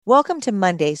Welcome to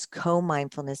Monday's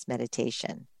Co-Mindfulness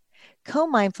Meditation.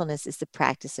 Co-mindfulness is the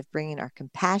practice of bringing our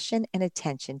compassion and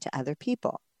attention to other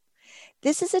people.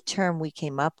 This is a term we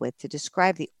came up with to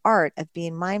describe the art of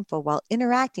being mindful while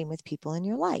interacting with people in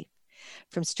your life,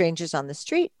 from strangers on the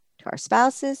street to our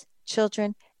spouses,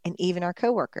 children, and even our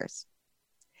coworkers.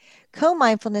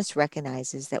 Co-mindfulness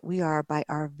recognizes that we are, by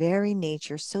our very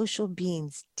nature, social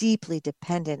beings deeply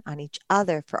dependent on each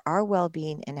other for our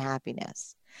well-being and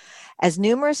happiness. As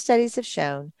numerous studies have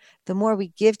shown, the more we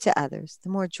give to others, the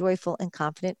more joyful and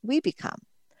confident we become.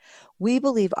 We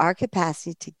believe our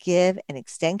capacity to give and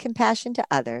extend compassion to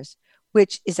others,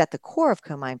 which is at the core of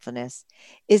co-mindfulness,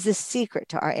 is the secret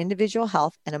to our individual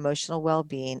health and emotional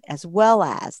well-being, as well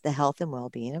as the health and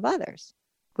well-being of others.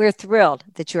 We're thrilled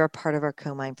that you are part of our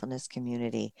co-mindfulness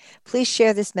community. Please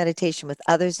share this meditation with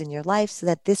others in your life so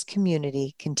that this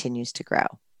community continues to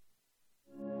grow.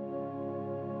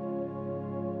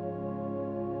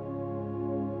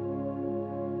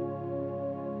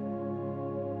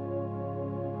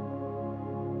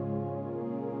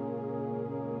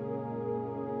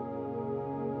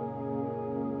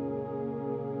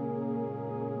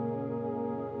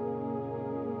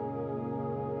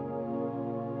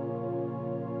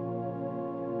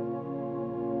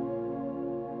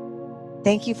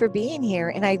 Thank you for being here.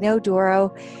 And I know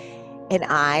Doro and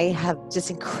I have just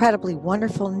incredibly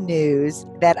wonderful news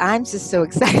that I'm just so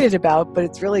excited about, but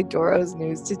it's really Doro's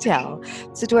news to tell.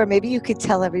 So Doro, maybe you could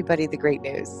tell everybody the great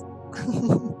news.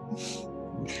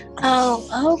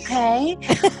 Oh, okay.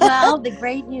 Well, the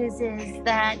great news is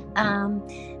that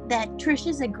that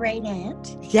Trisha's a great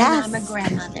aunt, Yes. and I'm a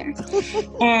grandmother,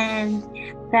 and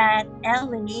that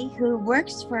Ellie, who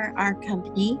works for our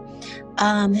company,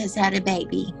 has had a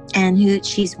baby, and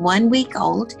she's 1 week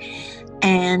old,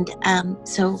 and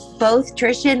so both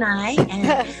Trisha and I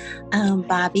and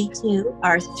Bobby too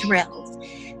are thrilled.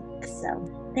 So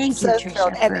thank you,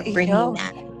 Trisha, for bringing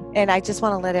that. And I just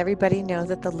want to let everybody know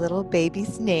that the little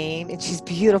baby's name, and she's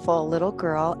beautiful, little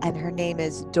girl, and her name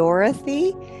is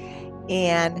Dorothy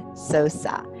Ann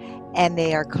Sosa. And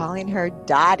they are calling her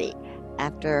Dottie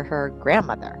after her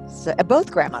grandmother. So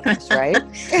both grandmothers, right?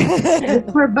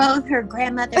 For both her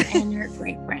grandmother and her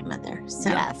great-grandmother. So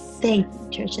yes. Thank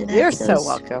you, Trisha. You're so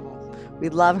welcome. We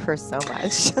love her so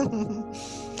much.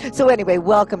 So anyway,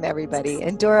 welcome everybody.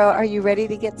 And Doro, are you ready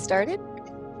to get started?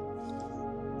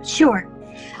 Sure.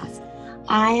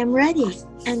 I am ready.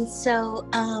 And so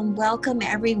welcome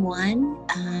everyone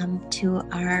to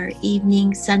our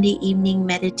Sunday evening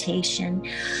meditation.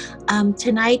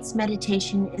 Tonight's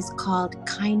meditation is called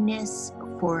Kindness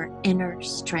for Inner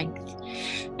Strength.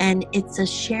 And it's a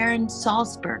Sharon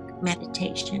Salzberg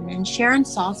meditation. And Sharon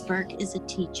Salzberg is a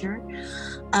teacher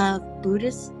of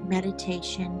Buddhist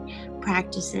meditation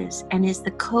practices and is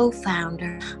the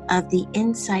co-founder of the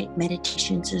Insight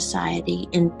Meditation Society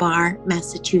in Barre,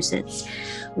 Massachusetts,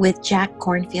 with Jack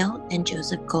Kornfield and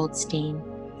Joseph Goldstein.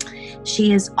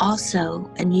 She is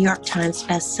also a New York Times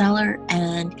bestseller,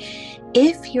 and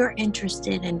if you're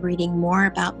interested in reading more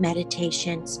about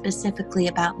meditation, specifically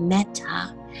about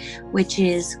metta, which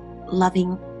is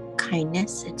loving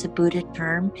kindness, it's a Buddha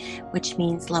term, which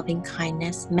means loving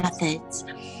kindness methods,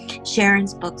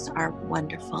 Sharon's books are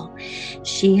wonderful.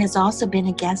 She has also been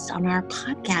a guest on our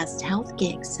podcast, Health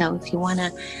Gig. So if you want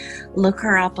to look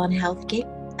her up on Health Gig,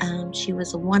 she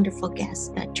was a wonderful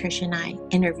guest that Trish and I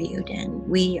interviewed, and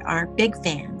we are big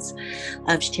fans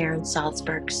of Sharon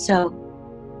Salzberg. So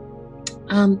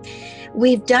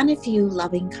we've done a few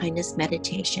loving kindness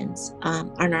meditations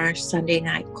on our Sunday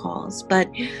night calls, but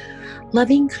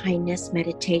loving kindness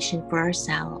meditation for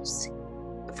ourselves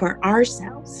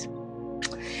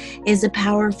is a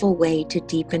powerful way to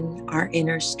deepen our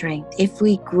inner strength. If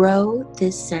we grow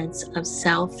this sense of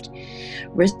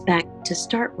self-respect to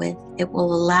start with, it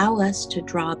will allow us to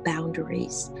draw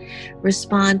boundaries,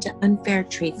 respond to unfair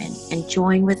treatment, and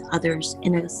join with others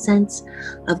in a sense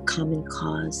of common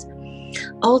cause.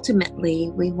 Ultimately,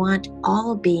 we want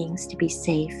all beings to be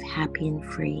safe, happy, and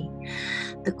free.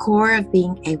 The core of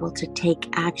being able to take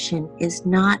action is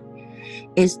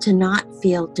to not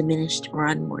feel diminished or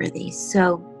unworthy.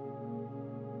 So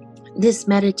this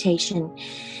meditation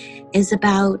is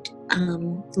about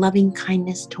loving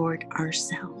kindness toward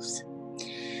ourselves.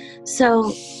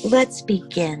 So let's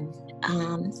begin.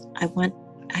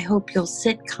 I hope you'll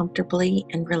sit comfortably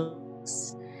and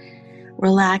relax.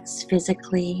 Relax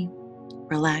physically,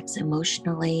 relax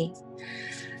emotionally.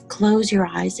 Close your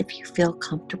eyes if you feel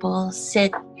comfortable.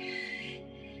 Sit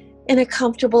in a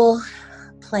comfortable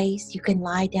place. You can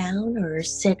lie down or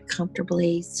sit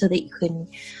comfortably so that you can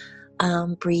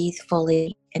breathe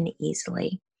fully and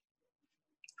easily.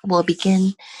 We'll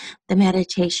begin the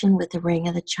meditation with the ring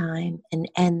of the chime and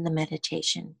end the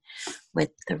meditation with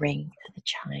the ring of the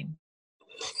chime.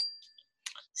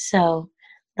 So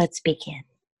let's begin.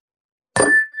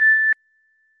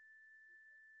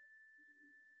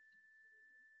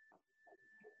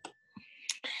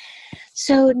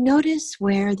 So notice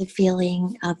where the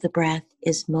feeling of the breath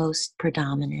is most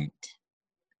predominant.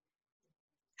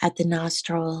 At the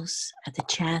nostrils, at the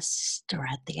chest, or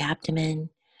at the abdomen.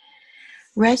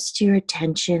 Rest your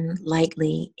attention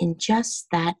lightly in just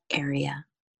that area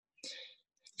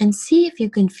and see if you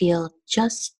can feel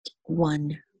just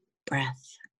one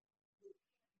breath.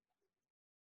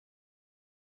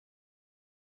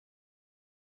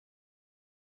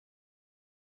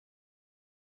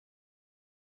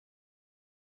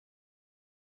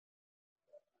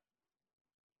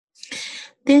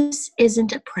 This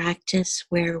isn't a practice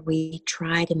where we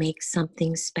try to make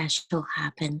something special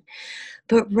happen,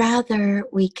 but rather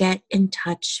we get in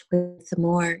touch with the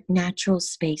more natural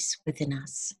space within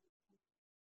us.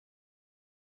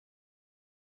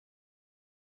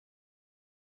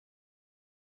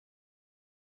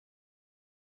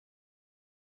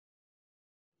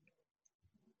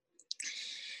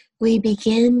 We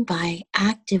begin by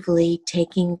actively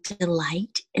taking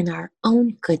delight in our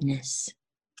own goodness.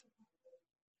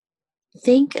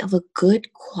 Think of a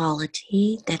good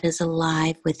quality that is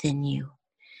alive within you.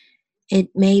 It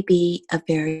may be a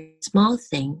very small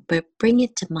thing, but bring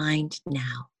it to mind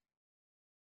now.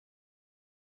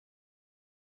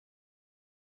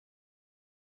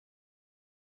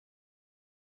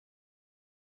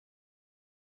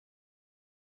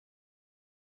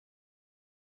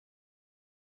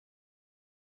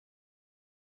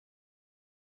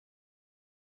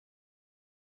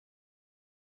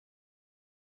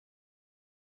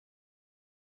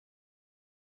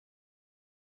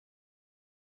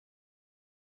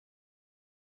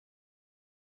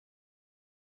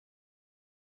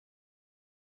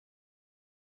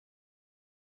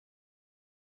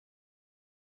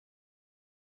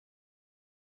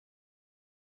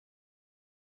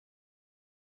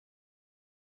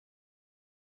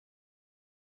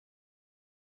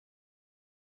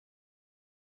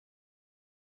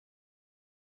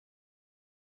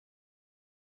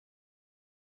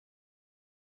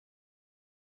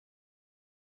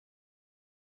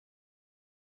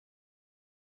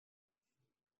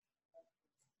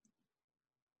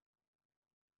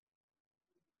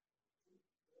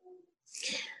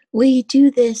 We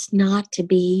do this not to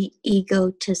be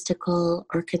egotistical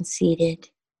or conceited,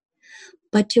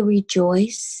 but to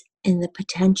rejoice in the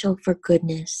potential for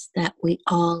goodness that we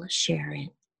all share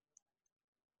in.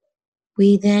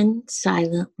 We then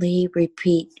silently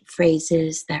repeat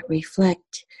phrases that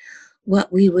reflect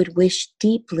what we would wish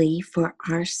deeply for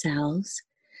ourselves,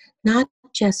 not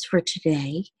just for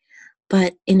today,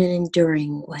 but in an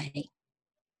enduring way.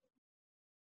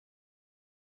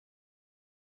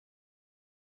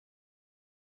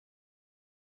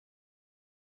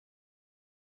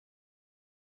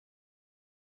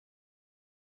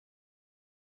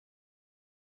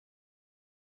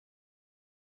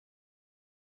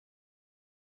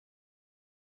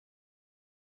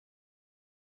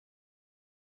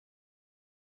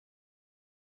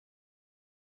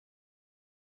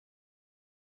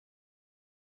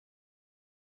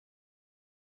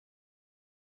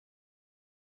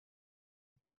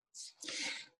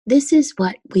 This is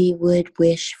what we would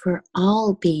wish for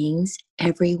all beings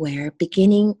everywhere,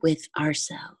 beginning with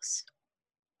ourselves.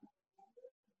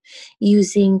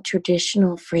 Using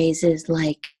traditional phrases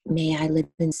like, may I live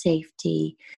in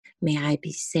safety, may I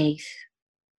be safe,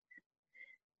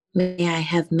 may I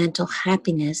have mental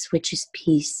happiness, which is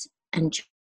peace and joy.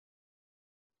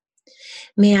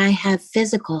 May I have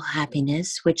physical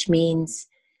happiness, which means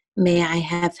may I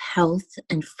have health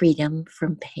and freedom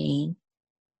from pain.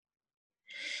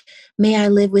 May I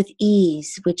live with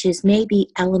ease, which is maybe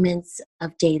elements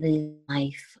of daily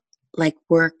life, like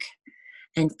work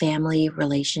and family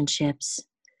relationships,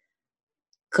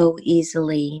 go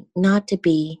easily, not to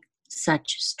be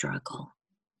such a struggle.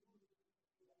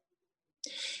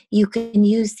 You can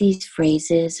use these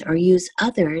phrases or use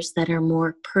others that are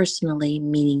more personally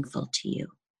meaningful to you.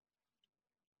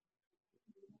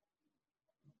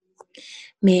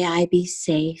 May I be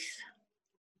safe.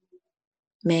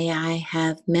 May I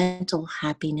have mental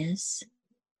happiness.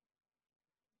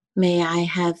 May I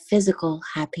have physical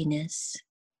happiness.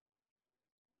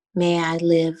 May I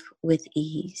live with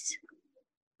ease.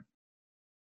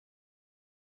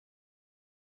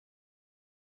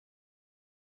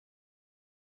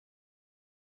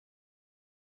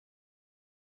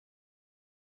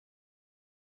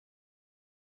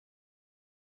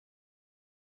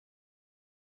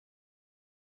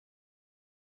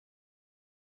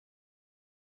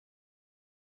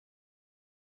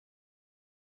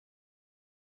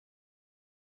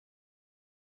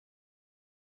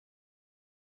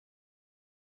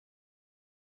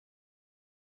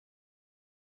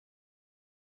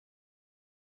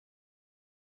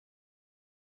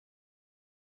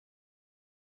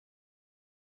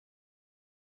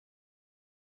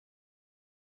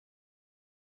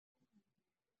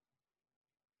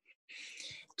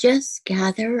 Just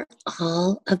gather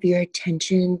all of your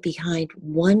attention behind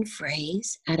one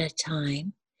phrase at a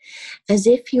time, as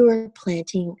if you were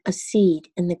planting a seed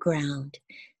in the ground,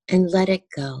 and let it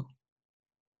go.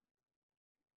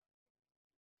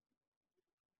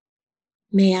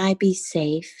 May I be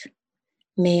safe.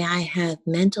 May I have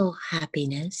mental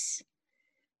happiness.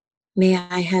 May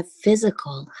I have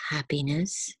physical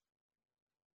happiness.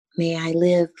 May I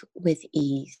live with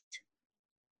ease.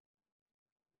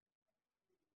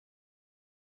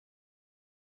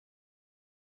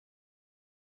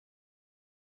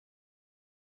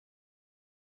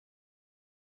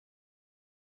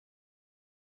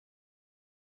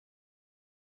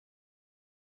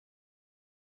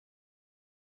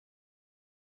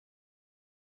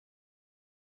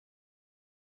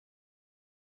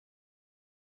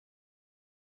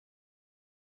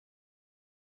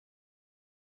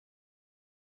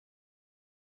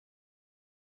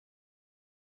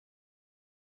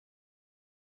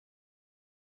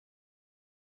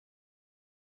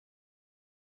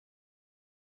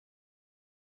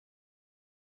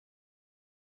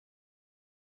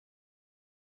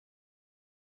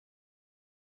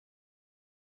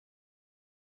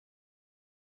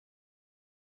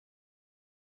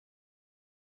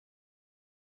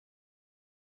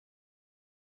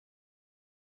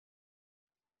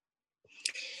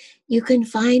 You can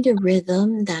find a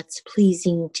rhythm that's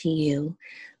pleasing to you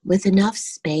with enough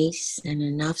space and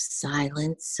enough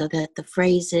silence so that the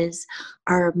phrases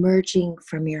are emerging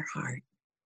from your heart.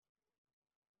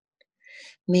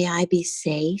 May I be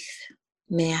safe.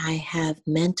 May I have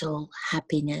mental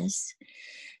happiness.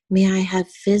 May I have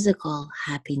physical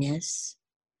happiness.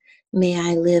 May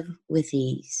I live with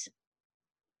ease.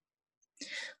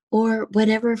 Or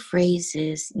whatever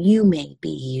phrases you may be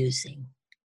using.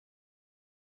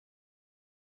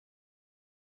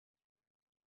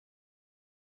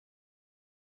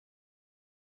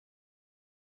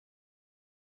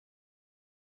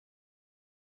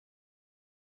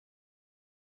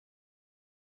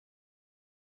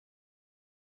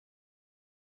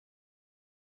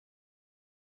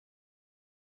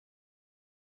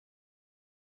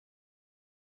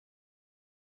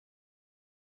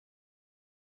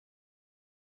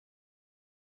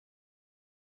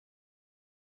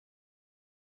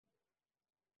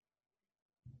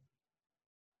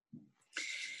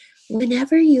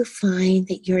 Whenever you find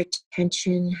that your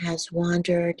attention has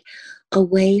wandered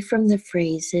away from the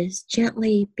phrases,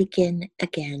 gently begin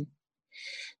again.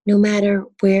 No matter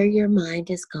where your mind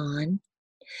has gone,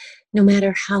 no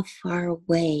matter how far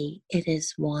away it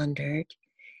has wandered,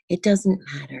 it doesn't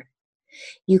matter.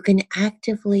 You can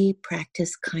actively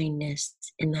practice kindness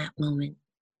in that moment.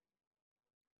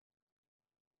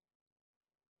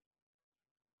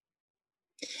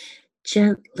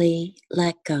 Gently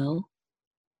let go.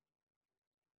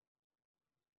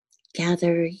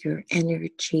 Gather your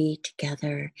energy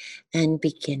together and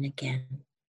begin again.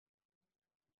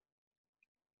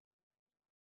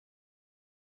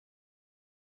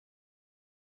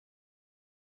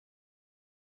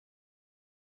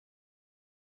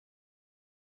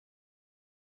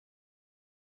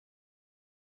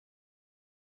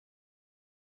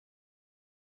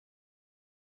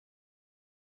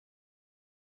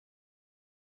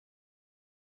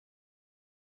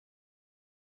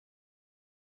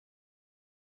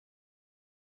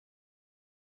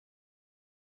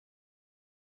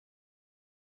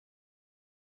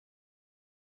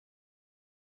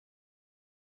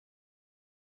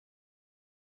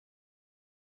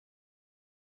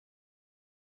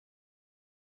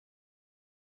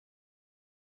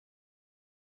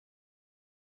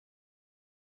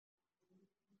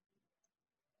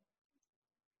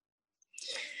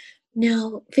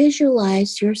 Now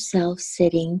visualize yourself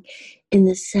sitting in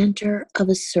the center of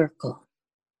a circle.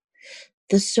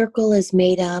 The circle is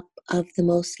made up of the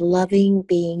most loving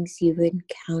beings you've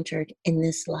encountered in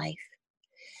this life.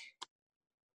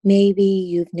 Maybe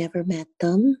you've never met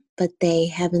them, but they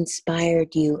have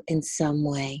inspired you in some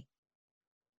way.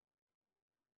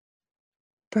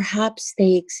 Perhaps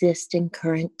they exist in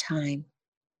current time,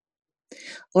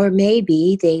 or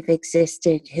maybe they've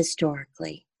existed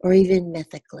historically or even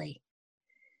mythically.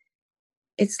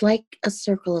 It's like a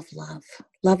circle of love,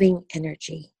 loving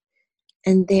energy.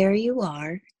 And there you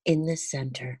are in the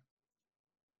center.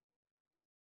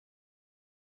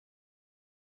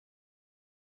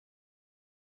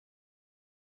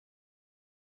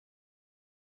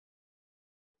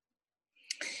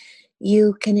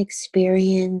 You can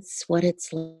experience what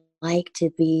it's like to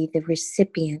be the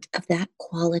recipient of that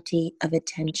quality of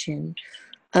attention,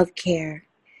 of care,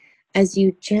 as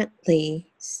you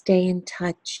gently stay in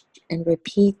touch and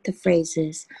repeat the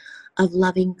phrases of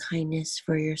loving kindness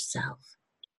for yourself.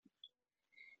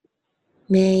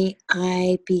 May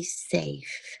I be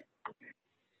safe.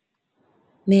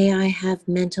 May I have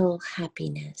mental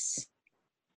happiness.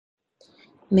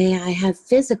 May I have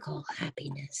physical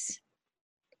happiness.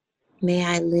 May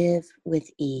I live with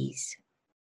ease.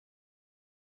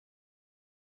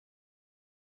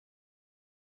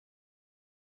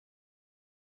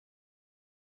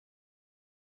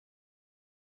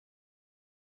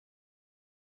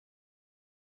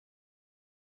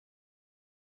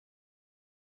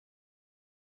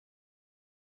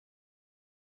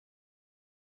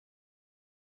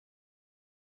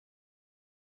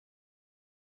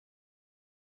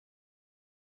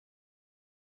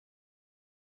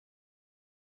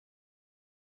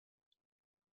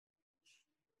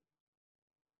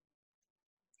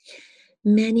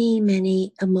 Many,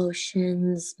 many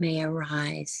emotions may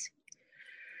arise.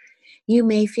 You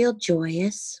may feel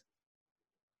joyous.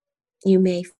 You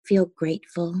may feel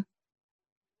grateful.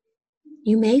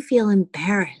 You may feel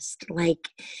embarrassed, like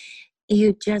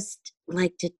you just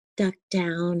like to duck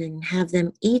down and have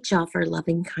them each offer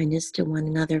loving kindness to one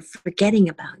another, forgetting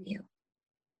about you.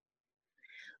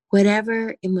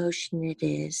 Whatever emotion it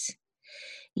is,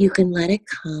 you can let it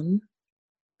come.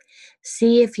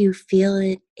 See if you feel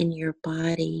it in your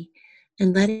body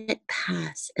and let it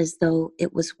pass as though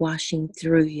it was washing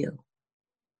through you.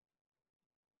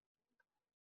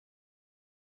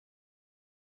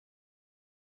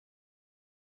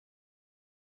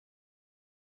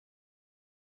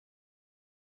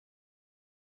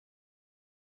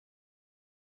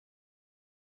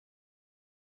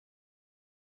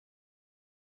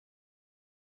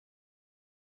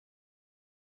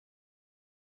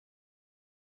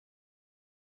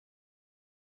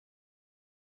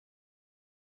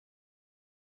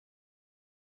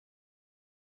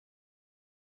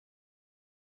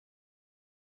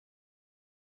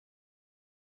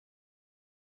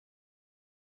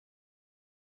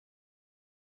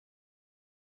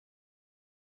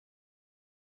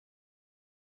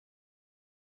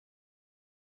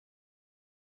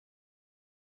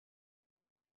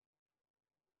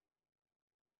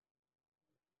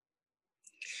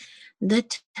 The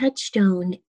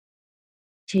touchstone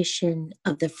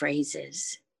of the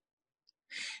phrases.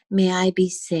 May I be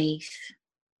safe.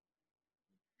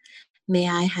 May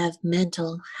I have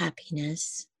mental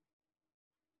happiness.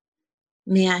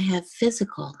 May I have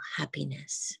physical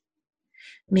happiness.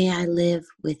 May I live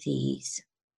with ease.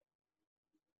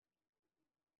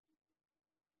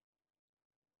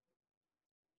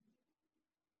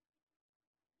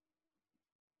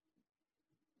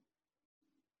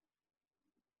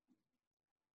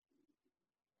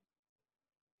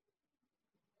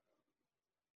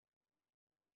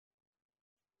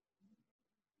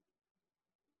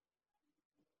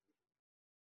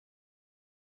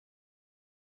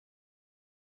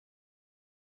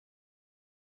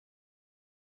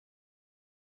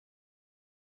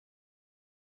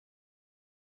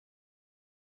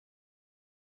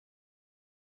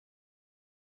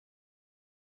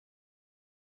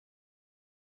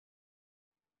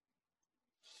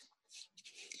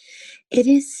 It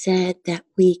is said that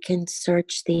we can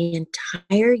search the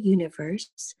entire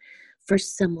universe for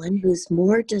someone who's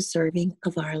more deserving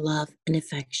of our love and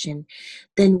affection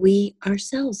than we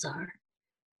ourselves are.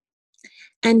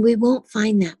 And we won't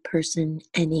find that person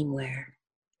anywhere.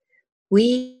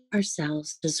 We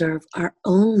ourselves deserve our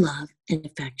own love and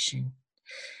affection.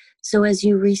 So as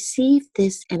you receive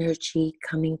this energy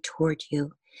coming toward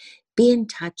you, be in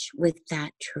touch with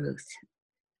that truth.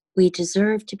 We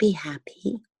deserve to be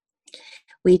happy.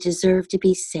 We deserve to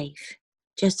be safe,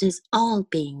 just as all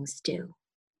beings do.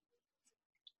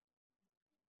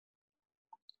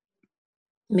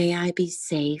 May I be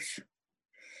safe.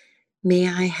 May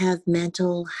I have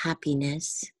mental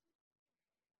happiness.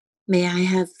 May I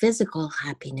have physical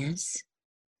happiness.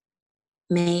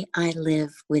 May I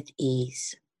live with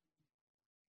ease.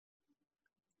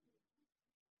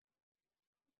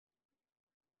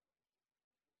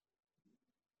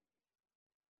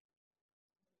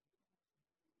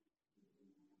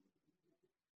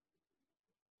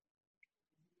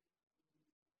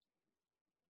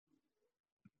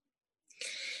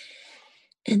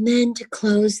 And then to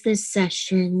close this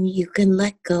session, you can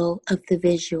let go of the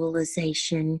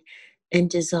visualization and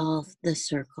dissolve the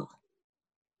circle.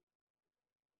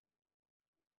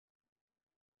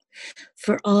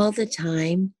 For all the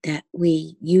time that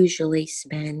we usually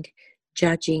spend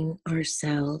judging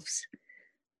ourselves,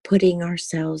 putting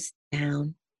ourselves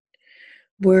down,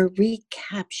 we're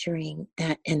recapturing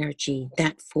that energy,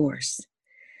 that force.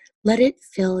 Let it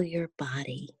fill your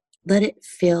body. Let it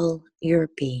fill your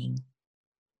being.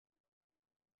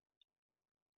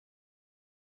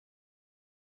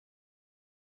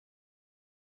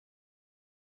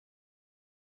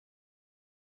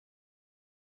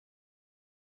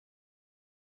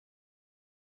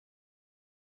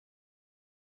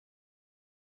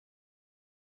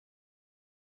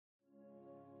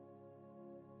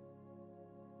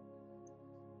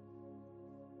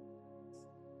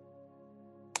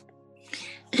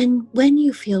 And when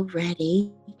you feel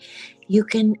ready, you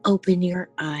can open your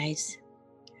eyes.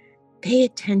 Pay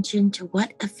attention to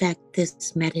what effect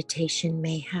this meditation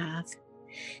may have.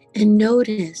 And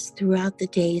notice throughout the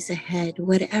days ahead,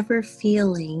 whatever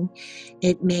feeling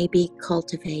it may be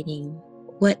cultivating,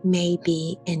 what may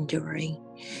be enduring.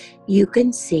 You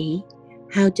can see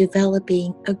how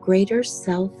developing a greater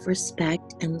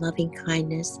self-respect and loving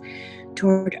kindness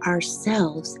toward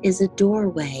ourselves is a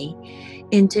doorway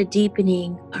into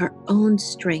deepening our own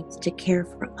strength to care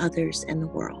for others and the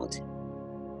world.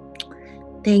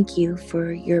 Thank you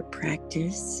for your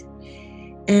practice.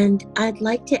 And I'd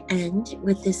like to end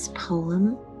with this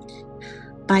poem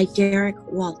by Derek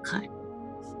Walcott,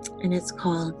 and it's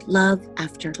called Love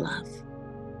After Love.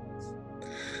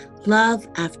 Love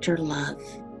after love.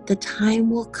 The time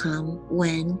will come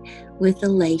when, with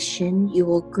elation, you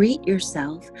will greet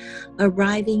yourself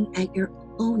arriving at your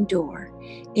own door,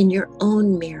 in your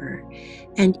own mirror,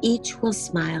 and each will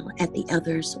smile at the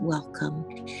other's welcome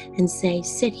and say,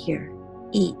 "Sit here,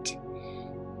 eat."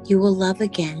 You will love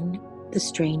again the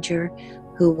stranger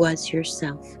who was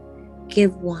yourself.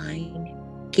 Give wine,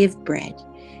 give bread,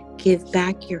 give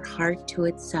back your heart to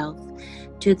itself,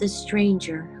 to the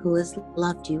stranger who has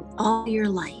loved you all your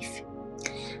life,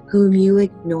 whom you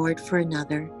ignored for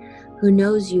another, who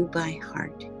knows you by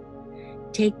heart.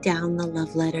 Take down the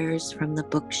love letters from the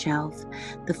bookshelf,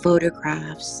 the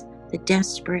photographs, the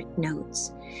desperate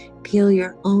notes. Peel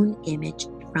your own image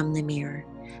from the mirror.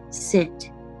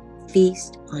 Sit,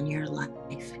 feast on your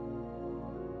life.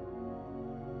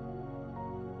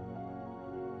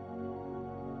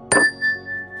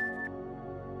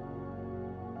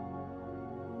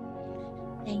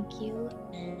 Thank you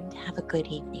and have a good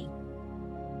evening.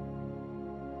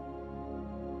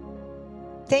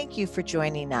 Thank you for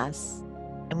joining us,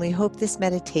 and we hope this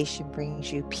meditation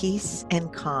brings you peace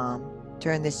and calm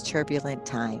during this turbulent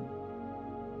time.